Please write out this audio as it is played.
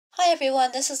Hi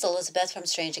everyone, this is Elizabeth from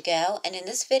Strange Ago, and in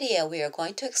this video we are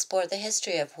going to explore the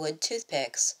history of wood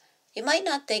toothpicks. You might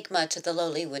not think much of the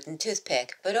lowly wooden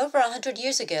toothpick, but over 100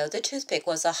 years ago the toothpick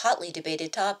was a hotly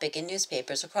debated topic in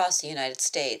newspapers across the United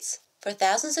States. For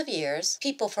thousands of years,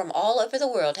 people from all over the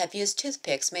world have used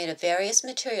toothpicks made of various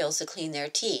materials to clean their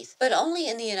teeth, but only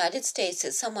in the United States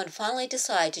did someone finally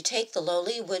decide to take the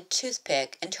lowly wood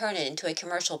toothpick and turn it into a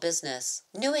commercial business.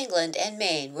 New England and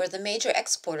Maine were the major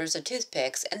exporters of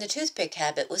toothpicks, and the toothpick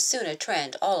habit was soon a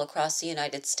trend all across the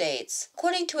United States.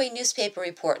 According to a newspaper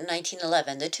report in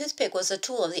 1911, the toothpick was a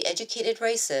tool of the educated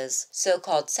races.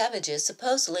 So-called savages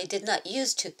supposedly did not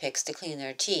use toothpicks to clean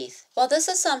their teeth. While this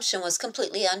assumption was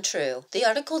completely untrue, the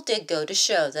article did go to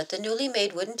show that the newly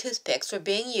made wooden toothpicks were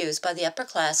being used by the upper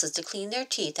classes to clean their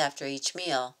teeth after each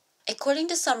meal. According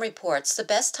to some reports, the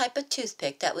best type of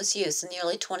toothpick that was used in the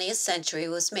early 20th century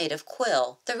was made of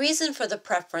quill. The reason for the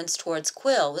preference towards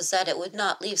quill was that it would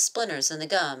not leave splinters in the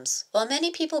gums. While many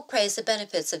people praise the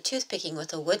benefits of toothpicking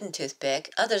with a wooden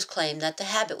toothpick, others claim that the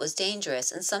habit was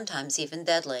dangerous and sometimes even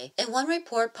deadly. In one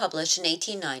report published in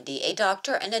 1890, a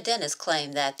doctor and a dentist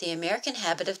claimed that the American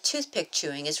habit of toothpick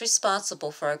chewing is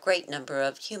responsible for a great number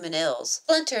of human ills.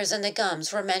 Splinters in the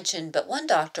gums were mentioned, but one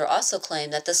doctor also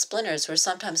claimed that the splinters were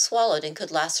sometimes swallowed and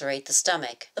could lacerate the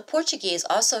stomach. The Portuguese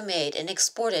also made and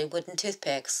exported wooden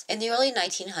toothpicks. In the early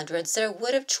 1900s, their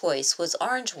wood of choice was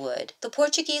orange wood. The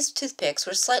Portuguese toothpicks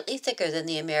were slightly thicker than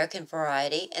the American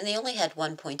variety, and they only had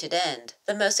one pointed end.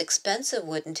 The most expensive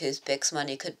wooden toothpicks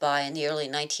money could buy in the early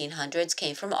 1900s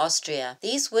came from Austria.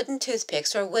 These wooden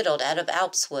toothpicks were whittled out of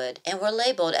Alps wood and were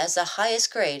labeled as the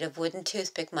highest grade of wooden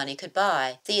toothpick money could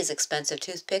buy. These expensive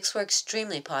toothpicks were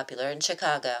extremely popular in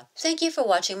Chicago. Thank you for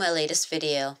watching my latest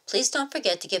video. Please don't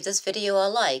forget to give this video a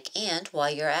like, and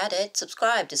while you're at it,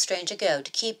 subscribe to Strange Ago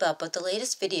to keep up with the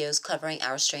latest videos covering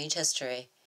our strange history.